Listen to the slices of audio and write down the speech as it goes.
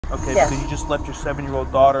Okay, Yes. because you just left your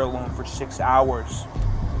 7-year-old daughter alone for 6 hours.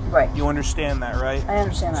 Right. You understand that, right? I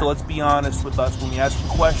understand that. So let's be honest with us when we ask a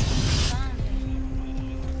question.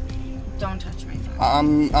 Don't touch me.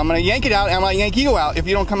 I'm gonna yank it out, and I'm gonna yank you out if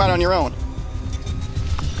you don't come out on your own.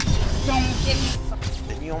 Don't give me.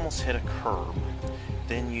 Then you almost hit a curb.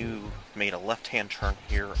 Then you made a left-hand turn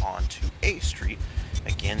here onto A Street,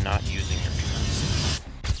 again not using your turn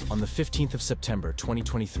signal. On the 15th of September,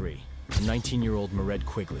 2023, a 19-year-old Mered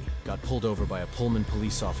Quigley got pulled over by a Pullman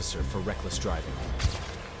police officer for reckless driving.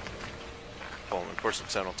 Pullman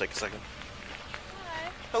 467 will take a second. Hi.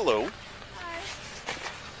 Hello. Hi.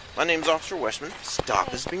 My name's Officer Westman.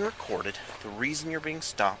 Stop is being recorded. The reason you're being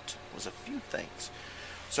stopped was a few things.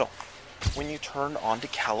 So, when you turned onto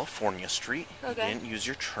California Street, you didn't use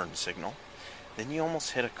your turn signal. Then you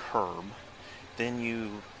almost hit a curb. Then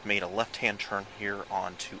you made a left-hand turn here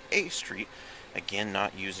onto A Street, again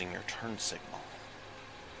not using your turn signal.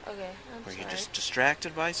 Okay, I'm Were sorry. you just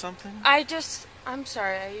distracted by something? I'm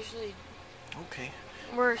sorry, I usually... Okay.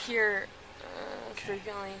 We're here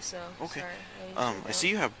frequently, so Okay. sorry. I see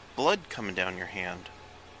you have blood coming down your hand.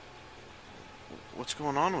 What's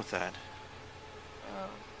going on with that? Oh,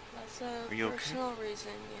 that's a Are you okay? personal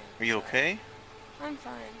reason, yeah. Are you sorry. okay? I'm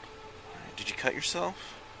fine. Alright, did you cut yourself?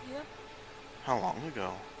 Yep. How long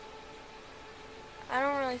ago? I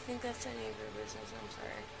don't really think that's any of your business, I'm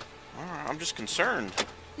sorry. Alright, I'm just concerned.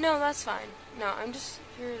 No, that's fine. No, I'm just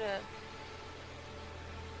here to...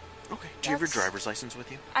 Okay. Do you have your driver's license with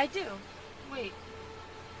you? I do. Wait.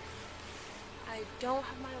 I don't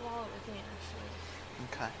have my wallet with me,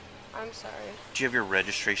 actually. Okay. I'm sorry. Do you have your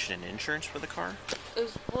registration and insurance for the car?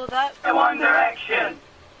 Will that... One Direction!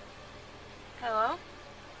 Hello?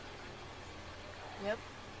 Yep.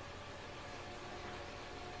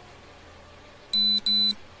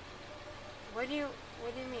 What do you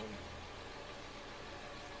mean?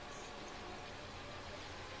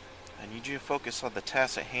 I need you to focus on the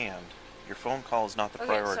task at hand. Your phone call is not the Okay,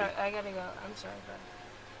 priority. sorry, I gotta go. I'm sorry, bro.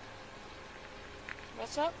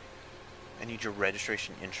 What's up? I need your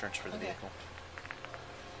registration and insurance for the Okay. vehicle.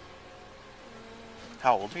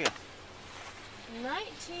 How old are you?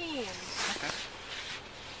 19. Okay.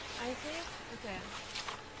 I think. Okay.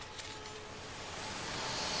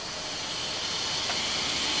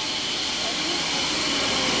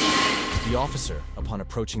 The officer, upon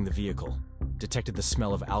approaching the vehicle, detected the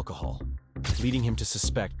smell of alcohol, leading him to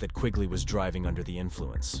suspect that Quigley was driving under the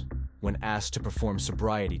influence. When asked to perform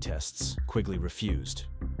sobriety tests, Quigley refused,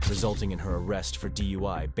 resulting in her arrest for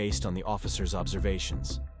DUI based on the officer's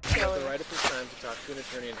observations. You have the right at this time to talk to an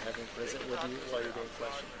attorney and have him present with you while you're being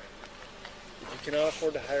questioned. If you cannot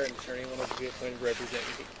afford to hire an attorney, one will be appointed to represent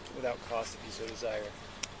you without cost if you so desire.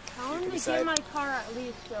 Tell him can to decide- get my car at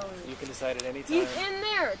least, Joey. You can decide at any time He's in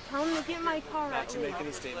there. Tell him to get my car not at to least. make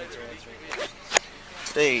any statements or answer any questions.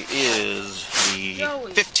 Today is the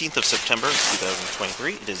Joey. 15th of September,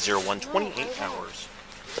 2023. It is 01:28 hours.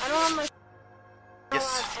 I don't have my. I don't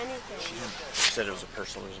Yes. have anything. She said it was a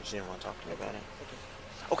personal reason. She didn't want to talk to me about it.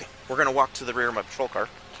 Okay, we're going to walk to the rear of my patrol car.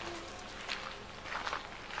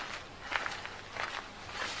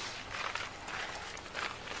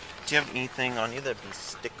 Do you have anything on you that can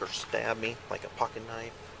stick or stab me, like a pocket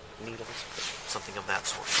knife, needles, something of that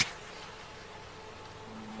sort?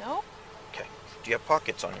 Nope. Okay. Do you have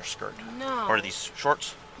pockets on your skirt? No. Or are these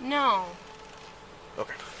shorts? No.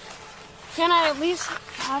 Okay. Can I at least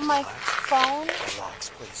have my phone? Relax,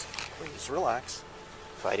 please. Please, relax.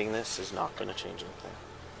 Fighting this is not going to change anything.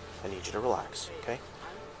 I need you to relax, okay?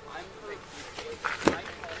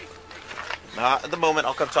 Not at the moment.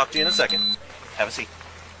 I'll come talk to you in a second. Have a seat.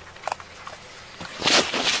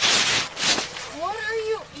 What are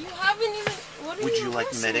you? You haven't even. What are Would you you like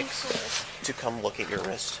arresting me medics for? to come look at your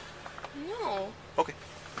wrist? No. Okay.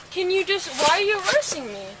 Can you just? Why are you arresting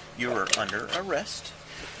me? You are under arrest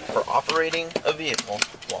for operating a vehicle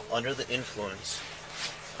while under the influence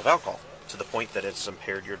of alcohol to the point that it's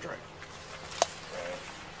impaired your driving.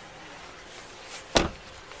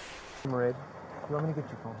 Mered, do you want me to get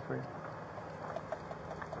your phone for you?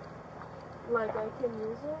 Like I can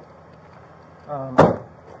use it?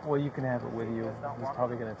 Well, you can have it with you. He's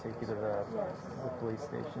probably going to take you to the police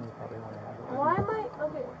station. You probably want to have it with Why you. am I?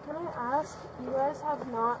 Okay. Can I ask? You guys have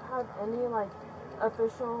not had any like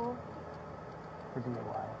official? For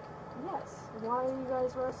DUI. Yes. Why are you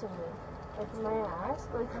guys arresting me? Like, may I ask?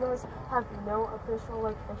 Like, you guys have no official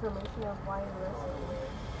like information of why you're arresting me.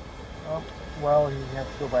 Well, you have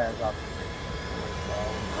to go by his observation.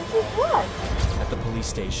 Which is what? At the police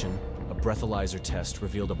station, a breathalyzer test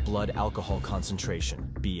revealed a blood alcohol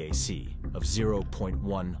concentration, BAC, of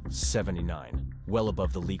 0.179, well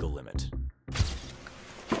above the legal limit.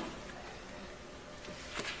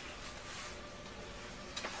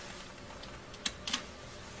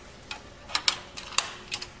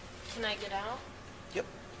 it out? Yep.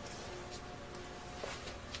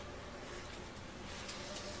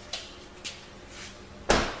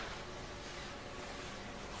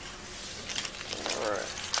 Alright.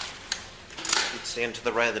 You'd stand to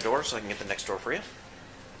the right of the door so I can get the next door for you.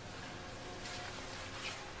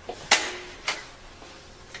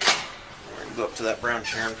 We're gonna go up to that brown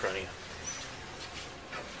chair in front of you.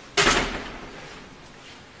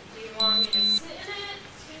 Do you want me to sit in it,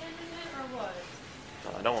 stand in it, or what?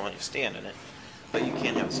 Well, I don't want you to stand in it, but you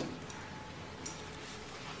can have a seat.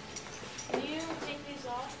 Can you take these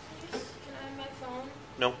off, please? Can I have my phone?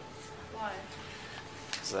 No, Why?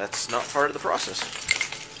 so that's not part of the process.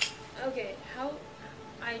 Okay, how...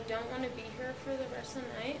 I don't want to be here for the rest of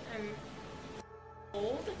the night. I'm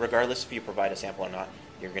old. Regardless if you provide a sample or not,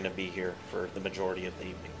 you're going to be here for the majority of the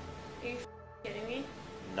evening. Are you kidding me?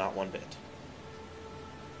 Not one bit.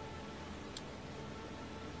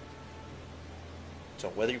 So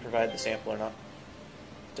whether you provide the sample or not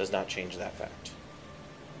does not change that fact.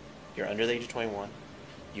 You're under the age of 21.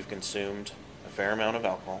 You've consumed a fair amount of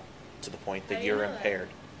alcohol to the point How that do you you're know that? impaired.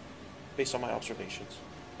 Based on my observations.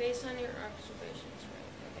 Based on your observations,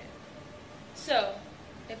 right? Okay. So,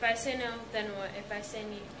 if I say no, then what? If I say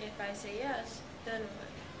yes, then what?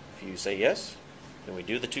 If you say yes, then we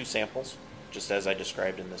do the 2 samples, just as I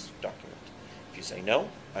described in this document. If you say no,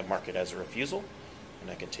 I mark it as a refusal, and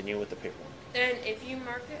I continue with the paperwork. And if you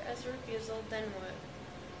mark it as a refusal, then what?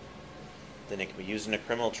 Then it can be used in a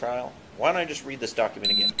criminal trial. Why don't I just read this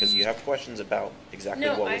document again? Because you have questions about exactly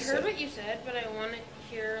No, what I was heard said. what you said, but I want to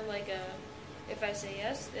hear like a, if I say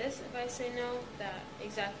yes, this, if I say no, that,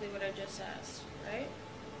 exactly what I just asked, right?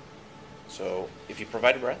 So, if you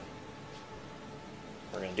provide a breath,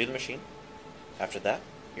 we're going to do the machine. After that,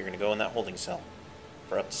 you're going to go in that holding cell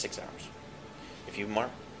for up to 6 hours. If you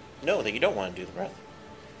mark no that you don't want to do the breath,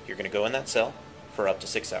 you're going to go in that cell for up to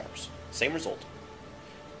 6 hours. Same result.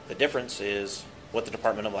 The difference is what the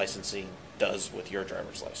Department of Licensing does with your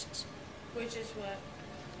driver's license. Which is what?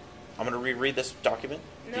 I'm going to reread this document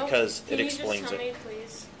No, because can it you just explains tell it. me,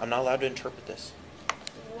 please? I'm not allowed to interpret this.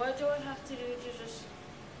 What do I have to do to just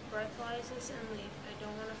breathalyze this and leave? I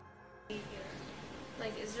don't want to be here.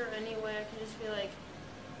 Like, is there any way I can just be like,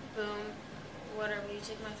 boom, whatever, you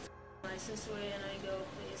take my license away and I go,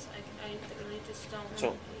 please? I really just don't want to So-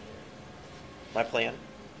 be here. My plan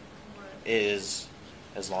What? is,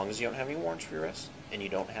 as long as you don't have any warrants for your arrest and you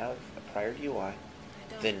don't have a prior DUI, I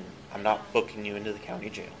don't. then I'm I not don't. booking you into the county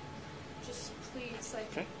jail. Just please, like.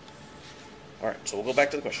 Okay. All right, so we'll go back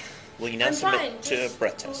to the question. Will you now I'm submit fine. to a Just-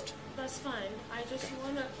 breath test? That's fine. I just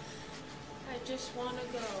wanna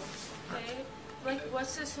go. Okay. Like,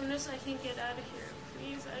 what's the soonest I can get out of here?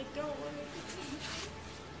 Please, I don't want to be here.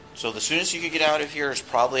 So the soonest you could get out of here is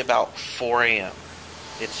probably about 4 a.m.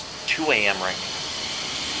 It's 2 a.m. right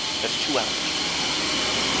now. That's 2 hours.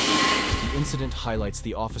 The incident highlights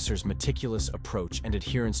the officer's meticulous approach and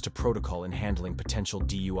adherence to protocol in handling potential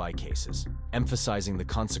DUI cases, emphasizing the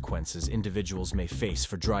consequences individuals may face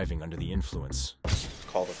for driving under the influence.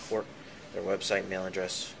 Call the court, their website, mail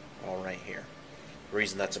address, all right here. The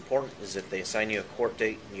reason that's important is if they assign you a court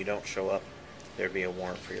date and you don't show up, there'd be a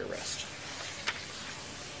warrant for your arrest.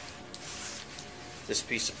 This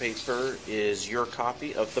piece of paper is your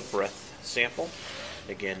copy of the breath sample.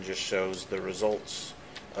 Again, just shows the results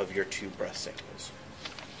of your 2 breath samples.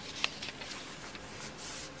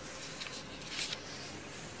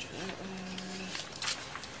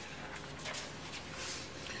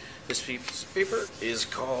 This piece of paper is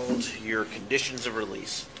called your conditions of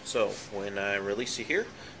release. So when I release you here,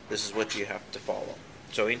 this is what you have to follow.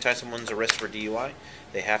 So anytime someone's arrested for DUI,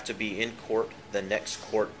 they have to be in court the next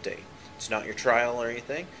court date. It's not your trial or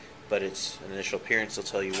anything, but it's an initial appearance. They'll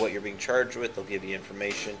tell you what you're being charged with. They'll give you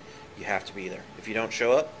information. You have to be there. If you don't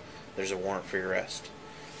show up, there's a warrant for your arrest.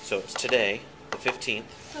 So it's today, the 15th,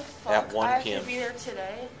 The fuck? at 1 I have p.m. to be there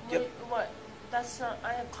today? Yep. Wait, what? That's not.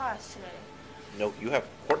 I have class today. No, you have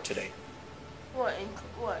court today. What?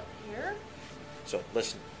 What? Here? So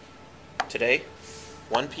listen, today,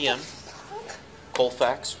 1 p.m., Fuck.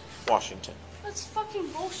 Colfax, Washington. That's fucking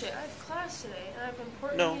bullshit. I have class today, and I have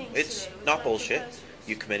important No, meetings it's today with not my bullshit. professors.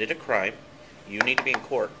 You committed a crime. You need to be in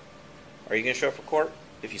court. Are you going to show up for court?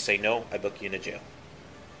 If you say no, I book you into jail.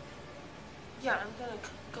 Yeah, I'm gonna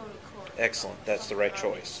go to court. Excellent. That's the right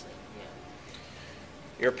choice. Obviously,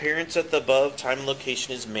 yeah. Your appearance at the above time and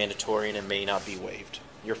location is mandatory and it may not be waived.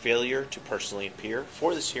 Your failure to personally appear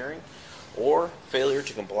for this hearing or failure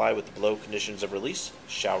to comply with the below conditions of release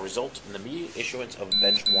shall result in the immediate issuance of a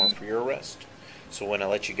bench warrant for your arrest. So when I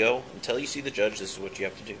let you go, until you see the judge, this is what you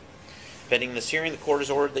have to do. Pending this hearing, the court has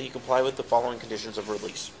ordered that you comply with the following conditions of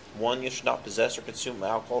release. 1. You should not possess or consume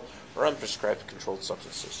alcohol or unprescribed controlled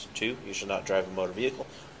substances. 2. You should not drive a motor vehicle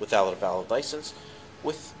without a valid license,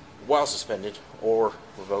 while suspended or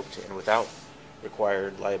revoked, and without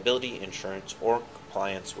required liability, insurance, or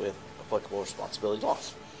compliance with applicable responsibility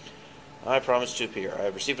laws. I promise to appear. I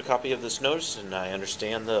have received a copy of this notice, and I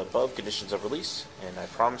understand the above conditions of release, and I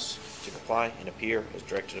promise to comply and appear as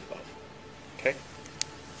directed above. Okay?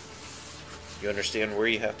 You understand where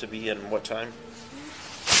you have to be and what time?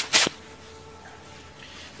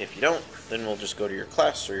 If you don't, then we'll just go to your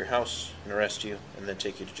class or your house and arrest you and then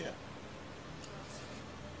take you to jail.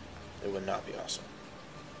 It would not be awesome.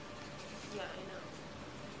 Yeah, I know.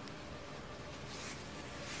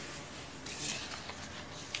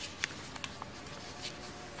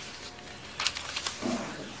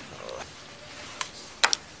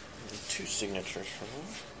 Two signatures for them.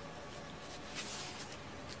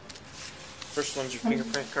 First one's your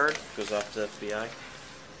fingerprint card, goes off to FBI.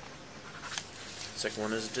 Second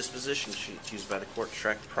one is a disposition sheet used by the court to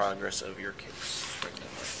track the progress of your case. Right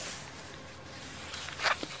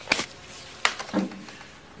now.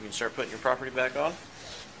 You can start putting your property back on.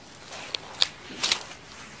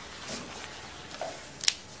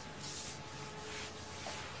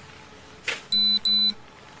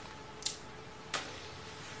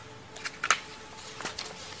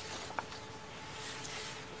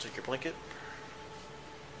 Take your blanket.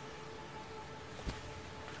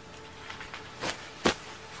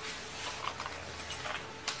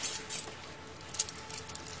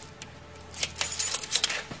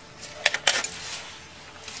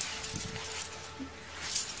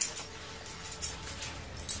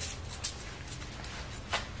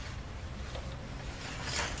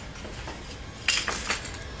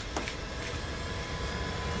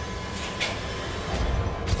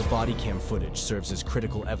 Body cam footage serves as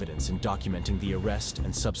critical evidence in documenting the arrest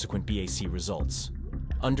and subsequent BAC results,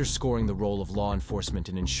 underscoring the role of law enforcement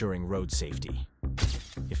in ensuring road safety.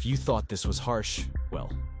 If you thought this was harsh,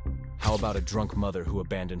 well, how about a drunk mother who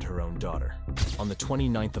abandoned her own daughter? On the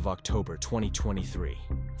 29th of October 2023,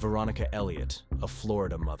 Veronica Elliott, a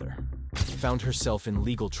Florida mother, found herself in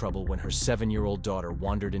legal trouble when her 7-year-old daughter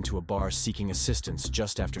wandered into a bar seeking assistance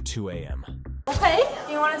just after 2 a.m. Okay,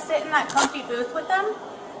 do you want to sit in that comfy booth with them?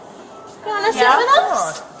 You want to sit Yeah, with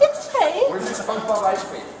us? It's okay. Where's your SpongeBob ice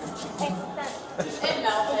cream? It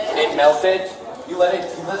melted. It melted? You let it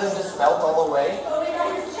just melt all the way?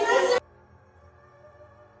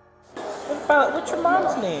 What's your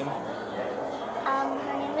mom's name? Her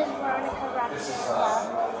name is Veronica Roxanne.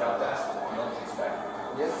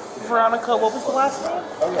 Veronica, what was the last name?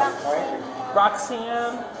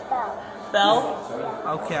 Roxanne Bell?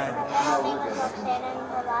 Okay. Her name is Roxanne and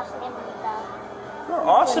her last name is Bell. You're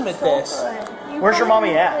awesome at this. Where's your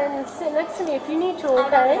mommy at? And sit next to me if you need to,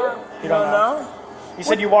 okay? You don't know? You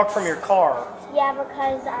said you walked from your car. Yeah,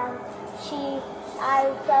 because I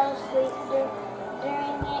fell asleep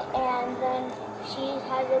during it, and then she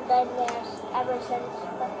hasn't been there ever since.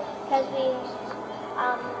 Because we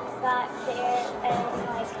got there in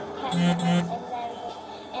like 10 minutes,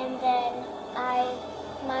 and then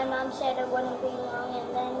my mom said it wouldn't be long,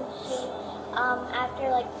 and then she. After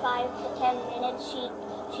like 5 to 10 minutes,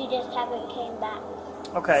 she just haven't came back.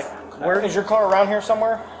 Okay. Where is your car around here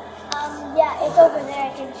somewhere? Yeah, it's over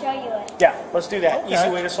there. I can show you it. Yeah, let's do that. Okay. Easy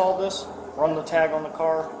way to solve this. Run the tag on the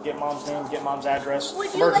car, get mom's name, get mom's address,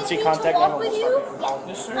 Would you emergency like me contact to walk number. with We'll you? start making calls.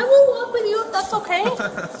 Yes, sir. I will walk with you if that's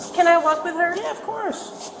okay. Can I walk with her? Yeah, of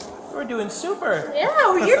course. We're doing super.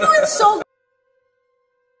 Yeah, you're doing so good.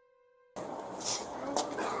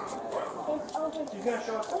 You gonna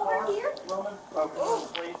show us the car, here? Roman? Okay,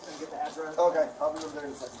 plates and get the address. Okay, I'll be over there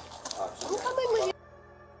in a second. I'm coming with you.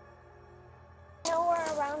 Nowhere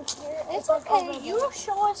around here. It's okay. You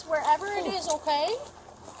show us wherever it is, okay?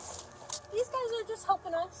 These guys are just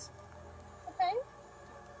helping us. Okay?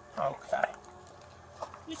 Okay.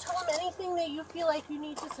 You tell them anything that you feel like you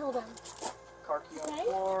need to tell them. Car key on Okay.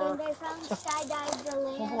 the floor. And I found Skydive the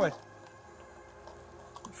land. Oh boy.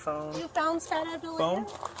 Phone. You found Skydive the Phone? land?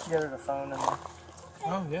 Yeah, there's a phone in there.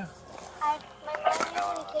 Oh yeah. My mom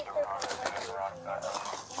usually takes her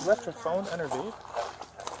phone. You left your phone underneath?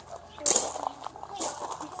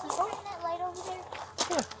 Isn't that light over there?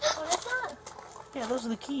 Yeah. What is that? Yeah, those are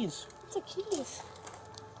the keys. It's a keys.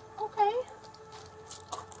 Okay.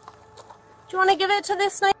 Do you want to give it to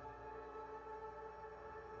this night?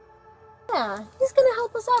 Yeah, he's gonna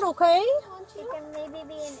help us out, okay? She can maybe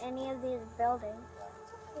be in any of these buildings.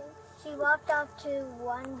 She walked off to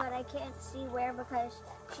one, but I can't see where because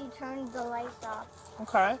she turned the lights off.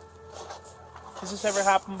 Okay. Has this ever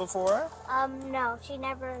happened before? No, she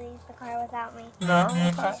never leaves the car without me. No?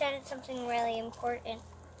 And Okay. she said it's something really important.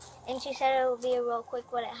 And she said it would be real quick,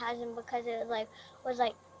 but it hasn't because it was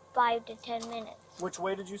like 5 to 10 minutes. Which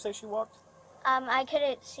way did you say she walked? I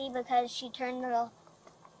couldn't see because she turned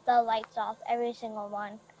the lights off, every single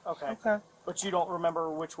one. Okay. Okay. But you don't remember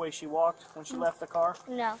which way she walked when she left the car?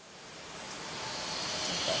 No.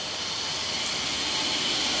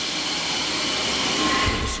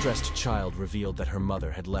 The distressed child revealed that her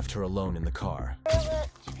mother had left her alone in the car. There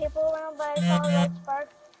were people around, but I saw a red spark.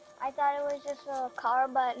 I thought it was just a car,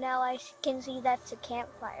 but now I can see that's a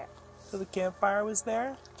campfire. So the campfire was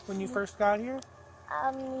there when you first got here?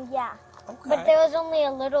 Yeah. Okay. But there was only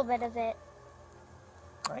a little bit of it.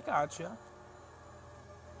 I gotcha.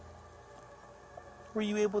 Were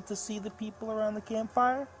you able to see the people around the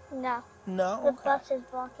campfire? No. No? The Okay. bus is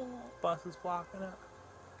blocking it. Bus is blocking it.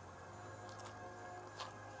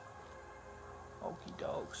 Okie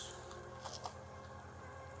dokes.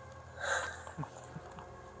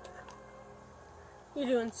 You're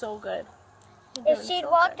doing so good. If she'd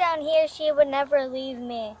walk down here, she would never leave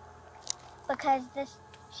me. Because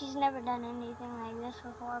she's never done anything like this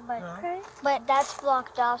before, but Okay. but that's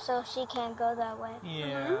blocked off, so she can't go that way.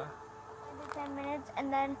 Yeah. 10 minutes,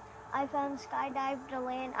 and then I found skydived to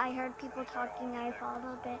land. I heard people talking. I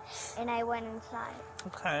followed it, and I went inside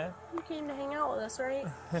Okay. You came to hang out with us, right?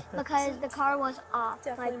 because the car was off,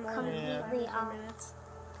 Definitely like more than completely 10 off. minutes.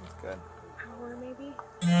 That's good. Hour maybe?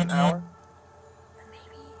 An hour?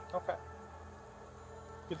 Maybe. Okay.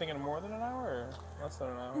 You thinking more than an hour or less than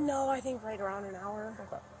an hour? No, I think right around an hour.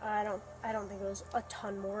 Okay. I don't think it was a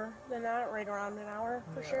ton more than that. Right around an hour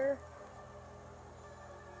for Yeah. sure.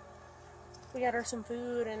 We got her some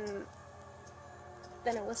food, and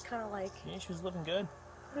then it was kind of like, Yeah, she was living good.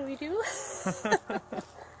 what do we do?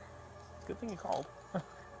 Good thing you called.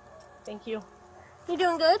 Thank you. You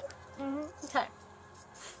doing good? Mhm. Okay.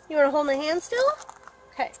 You want to hold my hand still?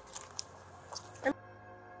 Okay.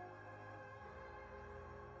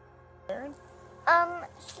 Aaron?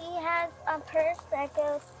 She has a purse that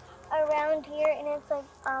goes around here, and it's like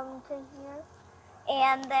to here,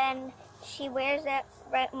 and then she wears it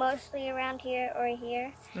mostly around here or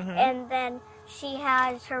here, and then she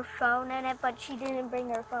has her phone in it, but she didn't bring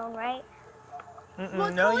her phone, right?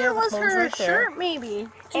 What No, yeah, color the was phone's her right there. shirt, maybe?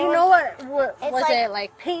 Do It you was- know what it's was like- it,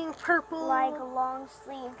 like pink, purple? Like long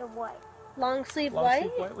sleeved white. long sleeve Long white?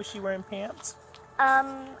 sleeve white. Was she wearing pants?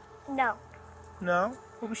 No. No?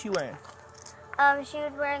 What was she wearing? She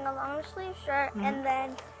was wearing a long sleeve shirt, and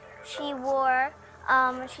then she wore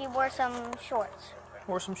some shorts.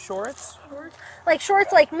 Wore some shorts? Like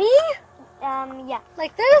shorts like me? Yeah.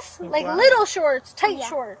 Like this? Like Wow. little shorts, tight Yeah.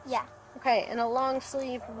 shorts. Yeah. Okay, and a long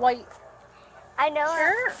sleeve white. I know.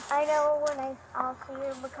 Sure. I know when I'll see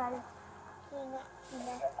her because he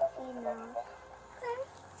knows.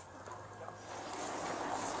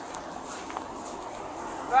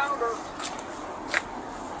 Found her.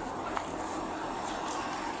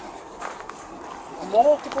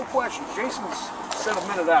 Multiple questions. Jason's said a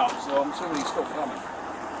minute out, so I'm assuming he's still coming.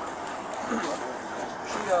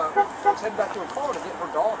 She's heading back to her car to get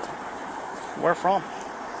her daughter. Where from?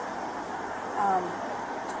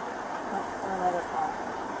 Another car.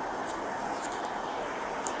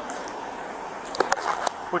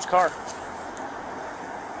 Which car?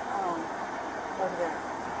 Over there.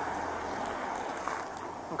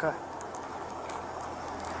 Okay.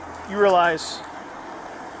 You realize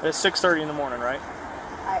that it's 6:30 in the morning, right?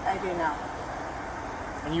 I do now.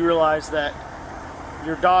 And you realize that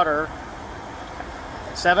your daughter,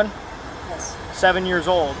 7? Yes. 7 years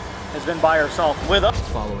old, has been by herself with us.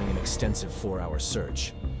 Following an extensive 4-hour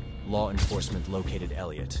search, law enforcement located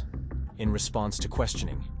Elliot. In response to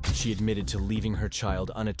questioning, she admitted to leaving her child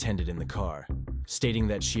unattended in the car, stating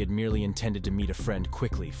that she had merely intended to meet a friend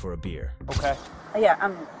quickly for a beer. Okay. Yeah,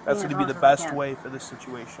 I'm. That's being going to be as the honest as I best can. way for this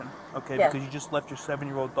situation. Okay, Yeah. because you just left your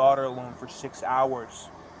 7-year-old daughter alone for 6 hours.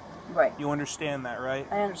 Right. You understand that, right?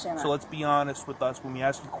 I understand that. So let's be honest with us. When we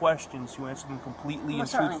ask you questions, you answer them completely and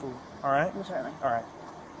Most certainly. truthfully. All right? Most certainly. All right.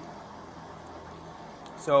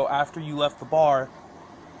 So after you left the bar,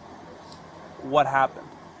 what happened?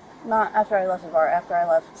 Not after I left the bar. After I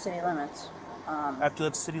left city limits. After you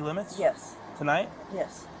left City Limits? Yes. Tonight?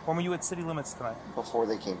 Yes. When were you at City Limits tonight? Before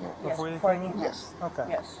they came here. Yes. Before they Before I came came here? here. Yes. Okay.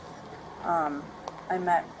 Yes. I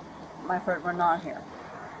met my friend Renan here,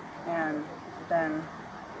 and then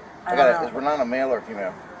I I don't got it. Is know. Renan a male or a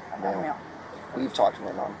female? Male. We've talked to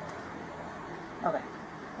Renan. Okay.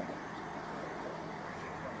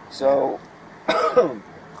 So,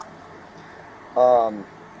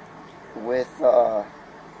 with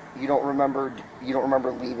you don't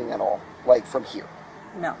remember leaving at all. Like from here?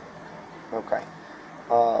 No. Okay.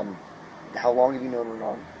 How long have you known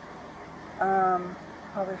Renan?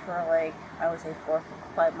 Probably for like, I would say 4 or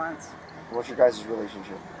 5 months. What's your guys'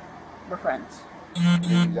 relationship? We're friends. Do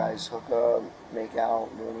you guys hook up, make out,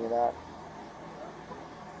 do any of that?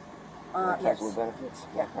 Yes. With benefits?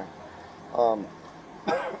 Yeah. Okay.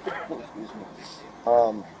 Excuse me.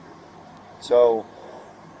 So,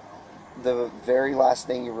 the very last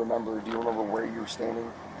thing you remember, do you remember where you were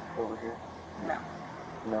standing over here? No.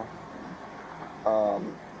 No?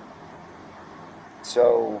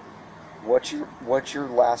 So, what's your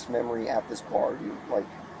last memory at this bar? Do you, like,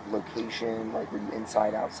 location, like, were you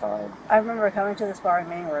inside, outside? I remember coming to this bar and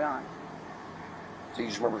meeting Renan. So you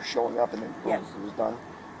just remember showing up and then boom, Yes. it was done?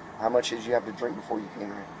 How much did you have to drink before you came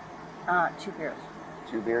here? 2 beers.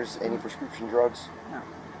 2 beers? Any prescription drugs? No.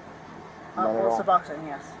 None at Well, all? Suboxone,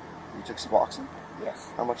 yes. You took Suboxone? Yes.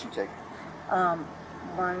 How much you take? 1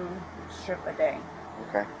 strip a day.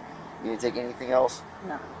 Okay. You didn't take anything else?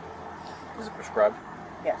 No. Is it prescribed?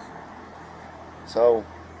 Yes. So,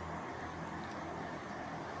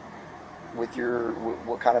 with your,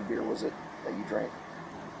 what kind of beer was it that you drank?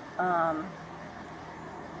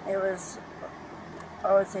 It was,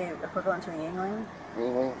 I would say, equivalent to a Yingling.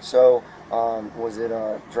 Yingling? So, was it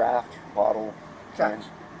a draft, bottle? Draft.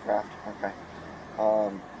 Draft, okay.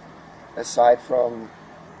 Aside from,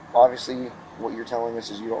 obviously, what you're telling us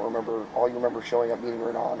is you don't remember, all you remember showing up, meeting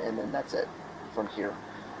Renan, and then that's it from here.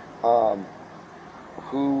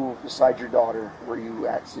 Who, besides your daughter, were you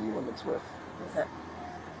at City Limits with? That's it.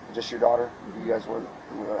 Just your daughter? You guys weren't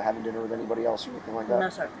having dinner with anybody else or anything like that? No,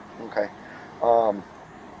 sir. Okay. All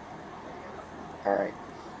right.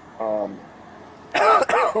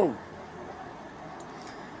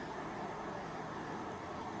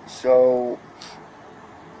 So,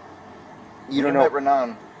 you don't know. Met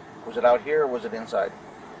Renan, was it out here or was it inside?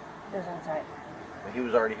 It was inside. He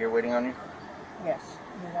was already here waiting on you? Yes,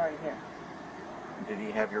 he was already here. Did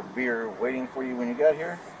he have your beer waiting for you when you got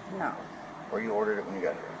here? No. Or you ordered it when you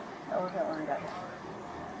got here? I ordered it when I got here.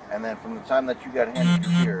 And then from the time that you got handed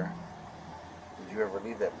your beer, did you ever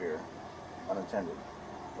leave that beer unattended?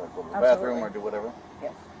 Like go to the bathroom or do whatever?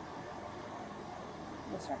 Yes.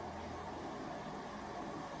 Yes, sir.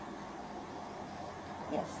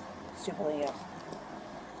 Yes. Stupidly, yes.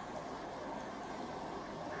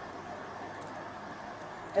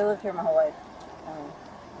 I lived here my whole life. I'm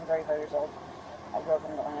 35 years old. I grew up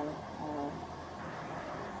in Atlanta.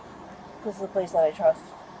 This is a place that I trust.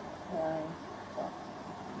 So, yeah.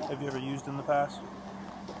 Have you ever used in the past?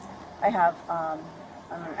 I have. I'm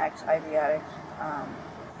an ex-IV addict,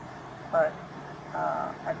 but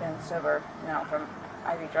I've been sober now from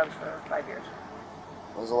IV drugs for 5 years.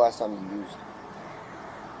 When was the last time you used?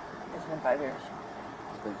 It's been 5 years.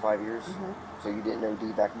 It's been 5 years? Mm-hmm. So you didn't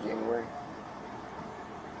OD back in January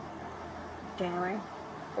January?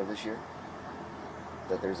 of this year?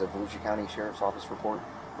 That there's a Volusia County Sheriff's Office report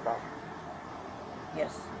about?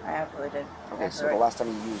 Yes, I absolutely did. Okay, so the last time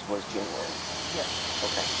you used was January? Yes.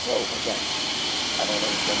 Okay, so again, I don't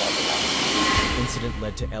understand why they happened. The incident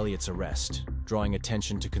led to Elliot's arrest, drawing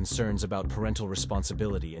attention to concerns about parental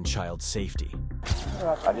responsibility and child safety.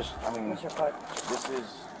 I mean, this is,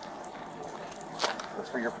 it's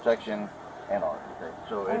for your protection and ours, okay?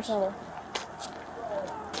 So it's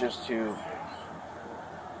just to, you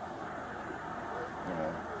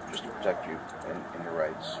know, just to protect you and your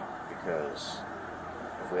rights, because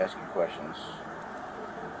if we ask you questions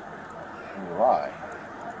and you lie,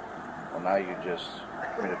 well, now you just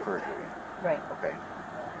committed perjury. Right. Okay.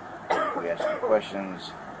 If we ask you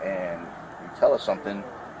questions and you tell us something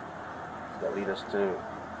that lead us to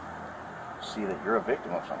see that you're a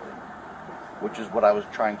victim of something, which is what I was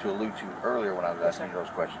trying to allude to earlier when I was asking you those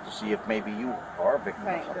questions, to see if maybe you are a victim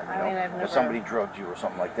of something, you know? I mean, I've never, if somebody drugged you or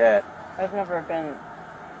something like that. I've never been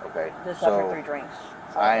this so after 3 drinks.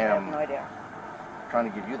 So I I have am no idea. trying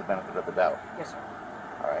to give you the benefit of the doubt. Yes, sir.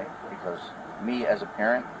 All right, because me as a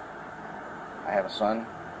parent, I have a son,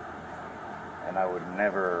 and I would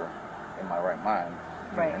never, in my right mind,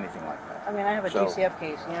 do anything like that. I mean, I have a So- GCF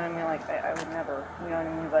case, you know what I mean? Like, I would never, you know what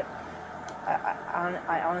I mean? But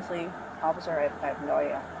I honestly, officer, I have no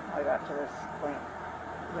idea how I got to this point.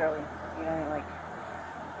 Literally, you know what I mean? Like,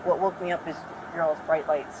 what woke me up is your all's bright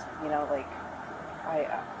lights, you know? Like,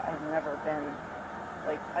 I've never been,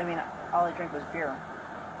 like, I mean, all I drank was beer.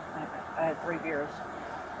 I had 3 beers.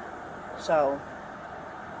 So,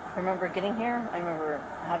 I remember getting here, I remember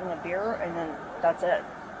having a beer, and then that's it.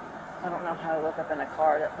 I don't know how I woke up in a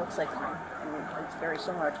car that looks like mine. I mean, it's very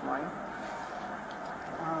similar to mine.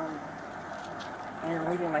 And then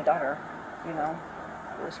leaving my daughter, you know.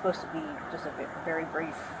 It was supposed to be just a very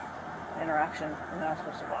brief interaction, and then I was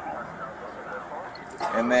supposed to walk home.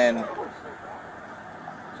 And then,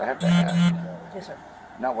 so I have to ask. Yes, sir.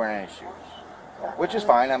 Not wearing any shoes, which is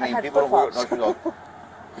fine. I mean, had people don't wear no flip-flops. shoes.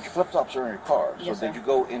 But your flip-flops are in your car. So Yes, sir. did you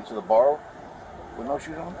go into the bar with no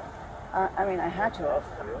shoes on? I mean, I had to have,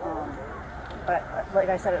 but like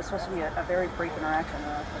I said, it was supposed to be a very brief interaction,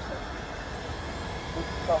 and I was supposed to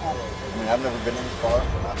go home. I mean, I've never been in this bar.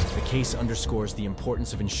 The case underscores the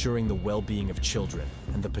importance of ensuring the well-being of children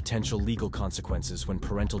and the potential legal consequences when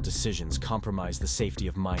parental decisions compromise the safety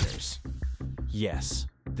of minors. Yes,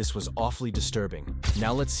 this was awfully disturbing.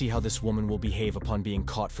 Now let's see how this woman will behave upon being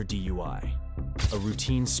caught for DUI. A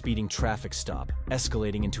routine speeding traffic stop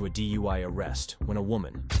escalating into a DUI arrest when a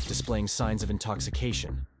woman, displaying signs of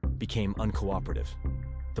intoxication, became uncooperative.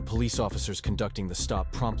 The police officers conducting the stop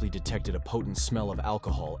promptly detected a potent smell of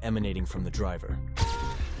alcohol emanating from the driver.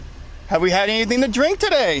 Have we had anything to drink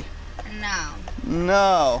today? No.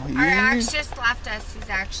 No. Our ex just left us. He's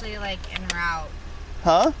actually like en route.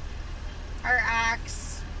 Huh? Our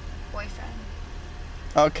ex-boyfriend.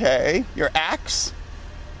 Okay. Your axe?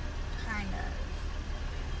 Kind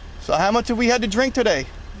of. So how much have we had to drink today?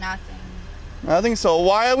 Nothing. Nothing. So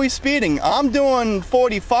why are we speeding? I'm doing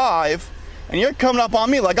 45, and you're coming up on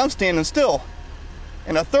me like I'm standing still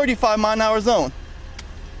in a 35-mile-an-hour zone.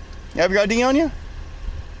 You have your ID on you?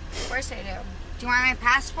 Of course I do. Do you want my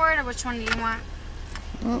passport or which one do you want?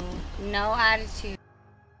 No attitude.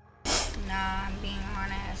 No, I'm being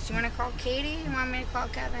honest. You want to call Katie? You want me to call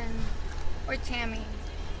Kevin? Or Tammy?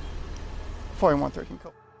 4113.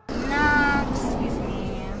 Cool. No, excuse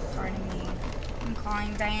me. Pardon me. I'm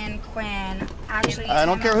calling Diane Quinn. Actually, I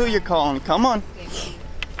don't care who you're calling. Come on.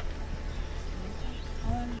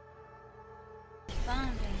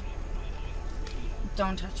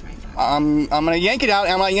 Don't touch my phone. I'm gonna yank it out,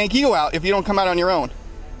 and I'm gonna yank you out if you don't come out on your own.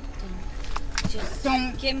 Just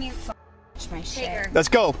don't give me my shit. Let's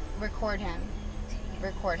go. Record him.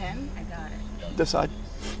 Record him. I got it. This side.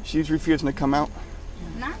 She's refusing to come out.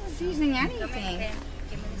 I'm not refusing anything.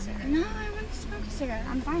 No, I want to smoke a cigarette.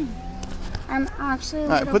 I'm fine. I'm actually. All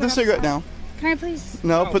right, put the cigarette down. Can I please?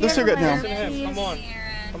 No, put the cigarette down. Listen to him. Come on.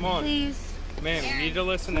 Come on. Please. Ma'am, you need to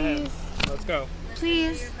listen to him. Let's go.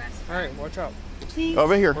 Please. All right, watch out. Please.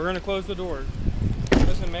 Over here. We're going to close the doors.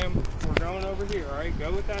 Listen, ma'am, we're going over here, all right?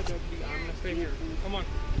 Go with that deputy. I'm going to stay here. Come on.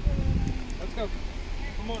 Let's go.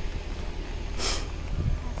 Come on.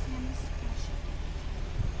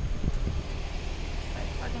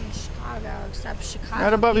 Fucking Chicago, except Chicago.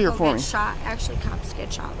 Right above here people for get me. Shot. Actually, cops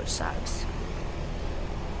get shot, which sucks.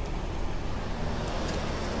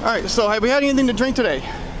 All right, so have we had anything to drink today?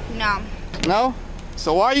 No. No?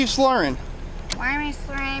 So why are you slurring? Why am I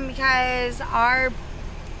slurring? Because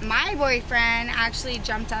my boyfriend actually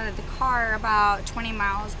jumped out of the car about 20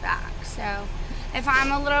 miles back. So if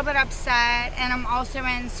I'm a little bit upset, and I'm also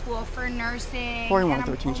in school for nursing,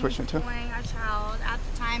 4113 switching to. homeschooling a child at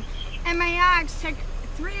the time, and my ex took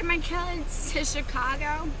 3 of my kids to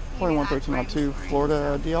Chicago. 4113 out to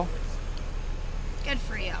Florida deal. Good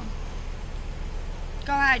for you.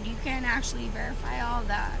 Go ahead, you can actually verify all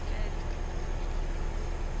that.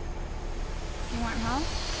 You want help?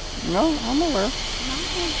 No, I'm aware.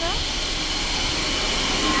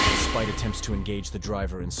 Despite attempts to engage the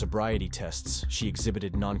driver in sobriety tests, she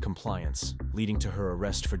exhibited non-compliance, leading to her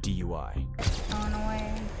arrest for DUI.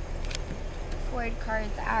 Illinois. Floyd car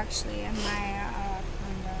is actually in my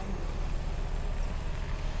condo.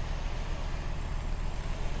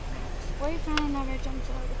 Boyfriend never jumped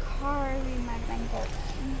out of the car. We might have been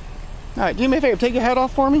golden. All right, do me a favor, take your hat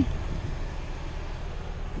off for me.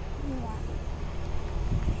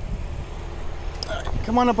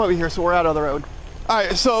 Come on up over here so we're out of the road. All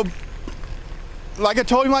right, so like I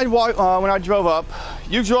told you when I drove up,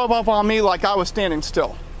 you drove up on me like I was standing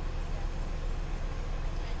still.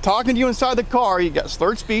 Talking to you inside the car, you got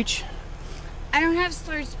slurred speech. I don't have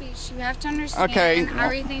slurred speech. You have to understand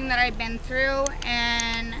everything that I've been through,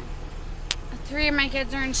 and 3 of my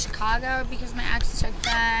kids are in Chicago because my ex took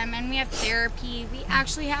them, and we have therapy. We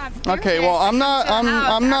actually have therapy. Okay, well I'm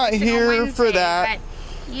not here for that.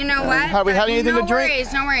 But you know what? Have we had anything to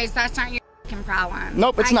drink? No worries. That's not your fucking problem.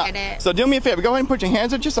 Nope, it's not. I get it. So do me a favor, go ahead and put your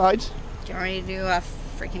hands at your sides. Do you want me to do a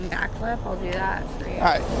freaking backflip? I'll do that for you. All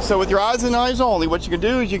right, so with your eyes and eyes only, what you can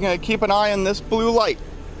do is you're gonna keep an eye on this blue light.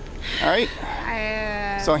 All right?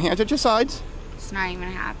 So hands at your sides. It's not even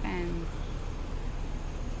gonna happen.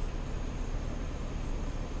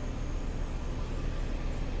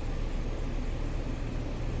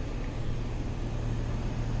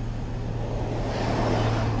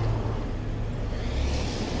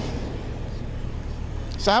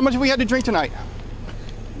 So how much have we had to drink tonight?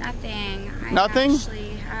 Nothing. Nothing? I actually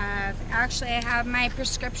have actually, I have my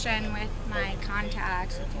prescription with my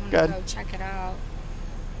contacts if you want Good. to go check it out.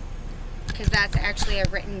 Because that's actually a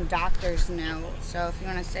written doctor's note. So if you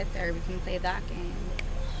want to sit there, we can play that game.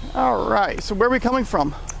 All right. So where are we coming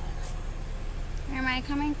from? Where am I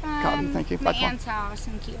coming from? Cotton, thank you. My Back one. aunt's house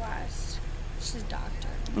in Key West. She's a doctor.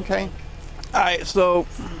 Okay. All right. So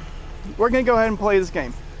we're gonna go ahead and play this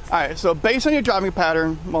game. All right. So based on your driving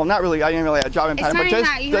pattern, well, not really. I didn't really have a driving It's pattern, not but even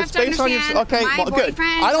just that. You have that's to based on your. understand Okay. my Well, good.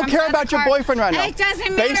 boyfriend I don't jumps care out of about the your car. boyfriend right now. It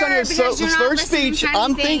doesn't Based on matter your because you're not slurred listening speech, to I'm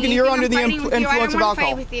anything. thinking You you're think under I'm the fighting with you. I influence don't of wanna fight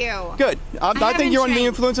alcohol. with you. Good. I think haven't you're under the drank.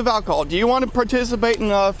 influence of alcohol. Do you want to participate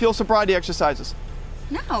in field sobriety exercises?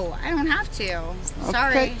 No, I don't have to.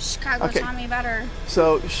 Sorry, Okay. Chicago Okay. taught me better.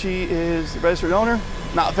 So she is the registered owner,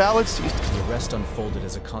 not valid. The arrest unfolded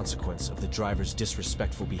as a consequence of the driver's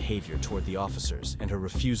disrespectful behavior toward the officers and her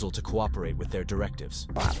refusal to cooperate with their directives.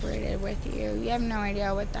 Cooperated with you. You have no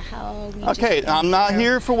idea what the hell we Okay, just I'm went not through.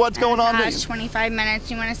 here for what's going on. Past 25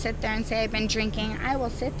 minutes, you want to sit there and say I've been drinking? I will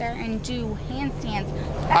sit there and do handstands.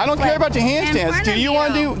 I don't care about your in handstands. front Do of you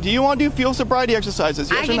want to do? Do you want to do field sobriety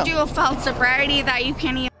exercises? Yes I or no? could do a false sobriety that you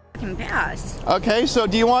can't even fucking pass. Okay, so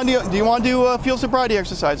do you want to do field sobriety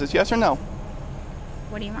exercises? Yes or no?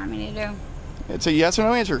 What do you want me to do? It's a yes or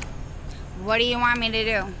no answer. What do you want me to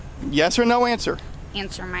do? Yes or no answer.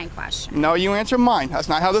 Answer my question. No, you answer mine. That's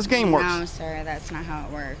not how this game works. No, sir, that's not how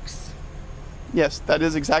it works. Yes, that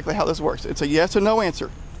is exactly how this works. It's a yes or no answer.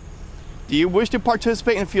 Do you wish to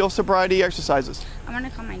participate in field sobriety exercises? I'm gonna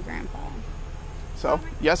call my grandpa. So,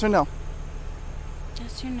 yes or no?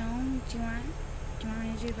 Yes or no? Do you want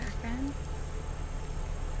me to do back then?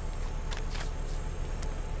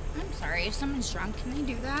 I'm sorry, if someone's drunk, can they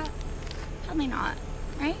do that? Probably not,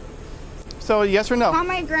 right? So, yes or no? Call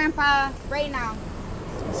my grandpa right now.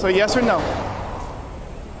 So, yes or no?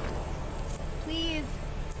 Please.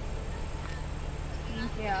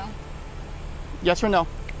 Thank you. Yes or no?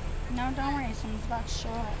 No, don't worry, someone's about to show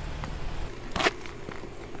up.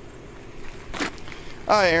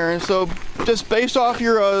 All right, Aaron. So, just based off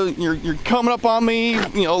your coming up on me,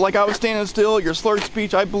 you know, like I was standing still, your slurred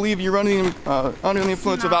speech, I believe you're under the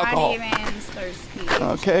influence of alcohol. Not even slurred speech.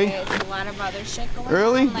 Okay. There's a lot of other shit going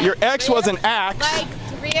Really? on. Like Your ex three was of- an axe. Like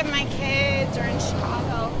 3 of my kids are in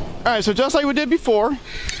Chicago. All right. So just like we did before,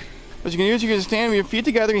 what you can do is you can stand with your feet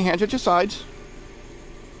together, your hands at your sides.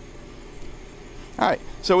 All right.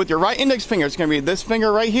 So with your right index finger, it's going to be this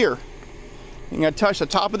finger right here. You're going to touch the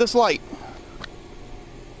top of this light.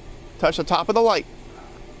 Touch the top of the light.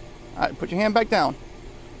 All right, put your hand back down.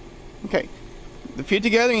 Okay, the feet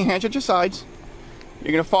together and your hands at your sides.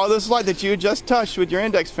 You're gonna follow this light that you just touched with your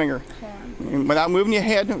index finger. Without moving your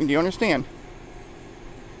head, do you understand?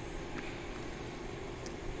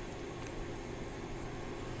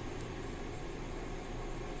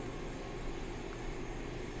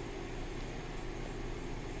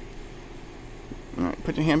 All right,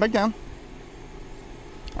 put your hand back down.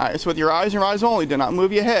 All right, it's with your eyes and your eyes only. Do not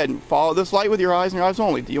move your head. Follow this light with your eyes and your eyes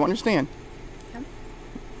only. Do you understand? Yep.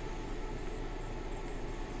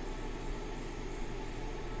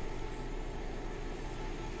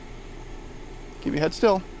 Keep your head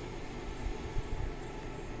still.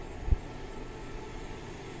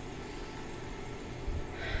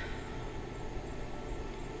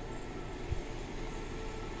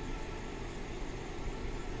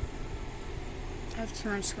 I have too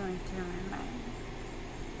much going through my mind.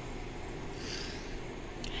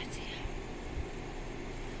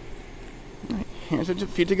 Hands at your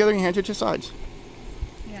feet together and hands at your sides.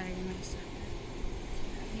 You gotta give me a second.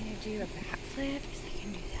 You want me to do a backflip? Because I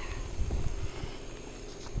can do that.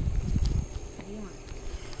 What do you want?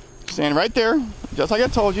 Stand right there, just like I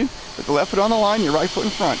told you. Put the left foot on the line, your right foot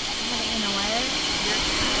in front. You know what?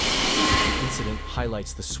 The incident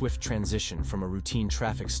highlights the swift transition from a routine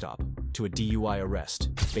traffic stop to a DUI arrest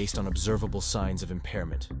based on observable signs of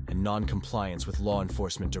impairment and non-compliance with law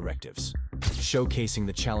enforcement directives, showcasing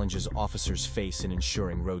the challenges officers face in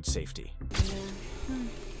ensuring road safety. Should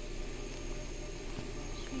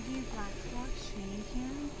we do black shade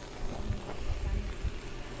here?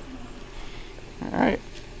 All right.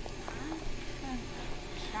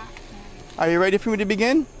 Are you ready for me to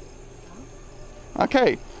begin?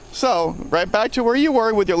 Okay. So, right back to where you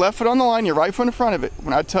were with your left foot on the line, your right foot in front of it.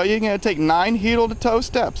 When I tell you you're going to take 9 heel-to-toe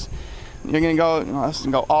steps, you're going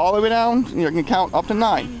to go all the way down, and you're going to count up to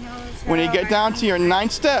 9. When you get down to your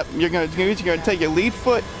 9th step, you're going to take your lead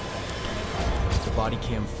foot. The body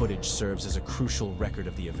cam footage serves as a crucial record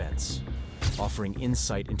of the events, offering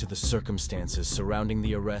insight into the circumstances surrounding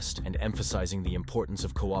the arrest and emphasizing the importance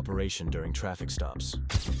of cooperation during traffic stops.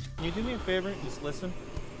 Can you do me a favor and just listen?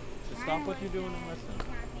 Just stop what you're doing and listen.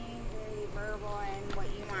 verbal and what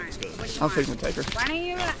you want. What do you I'll want? fix the taker. Why don't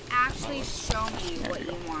you actually show me what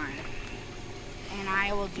you want, and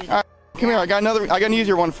I will do All that. right, come here. I got an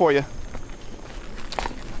easier one for you.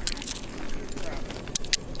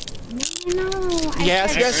 No, I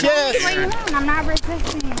Yes, said, yes, show me yes. what you want. I'm not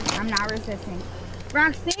resisting. I'm not resisting.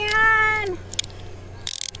 Roxanne!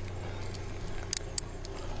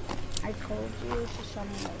 I told you to show me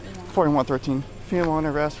what you want. 4113. Female under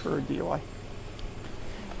arrest for DUI.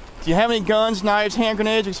 Do you have any guns, knives, hand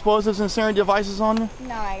grenades, explosives, and incendiary devices on you?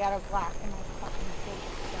 No, I got a Glock in my fucking seat,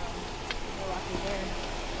 so you're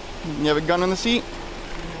lucky there. You have a gun in the seat?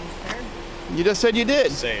 No, sir. You just said you did. I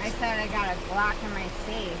said I got a Glock in my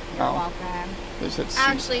safe. You're Oh. welcome. They said seat.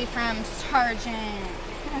 Actually, from Sergeant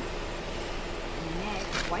Nick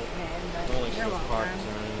Whitehead, but you're welcome.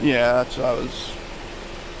 Yeah, that's what I was.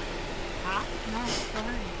 Huh? No, go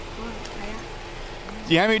ahead. Go ahead.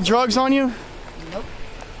 Do you have any drugs on you? Nope.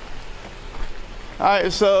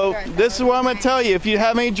 Alright, so this is what I'm going to tell you. If you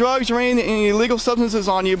have any drugs or any illegal substances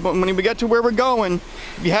on you, but when we get to where we're going,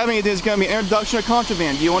 if you have anything, it's going to be an introduction of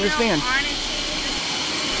contraband. Do you understand? Honestly,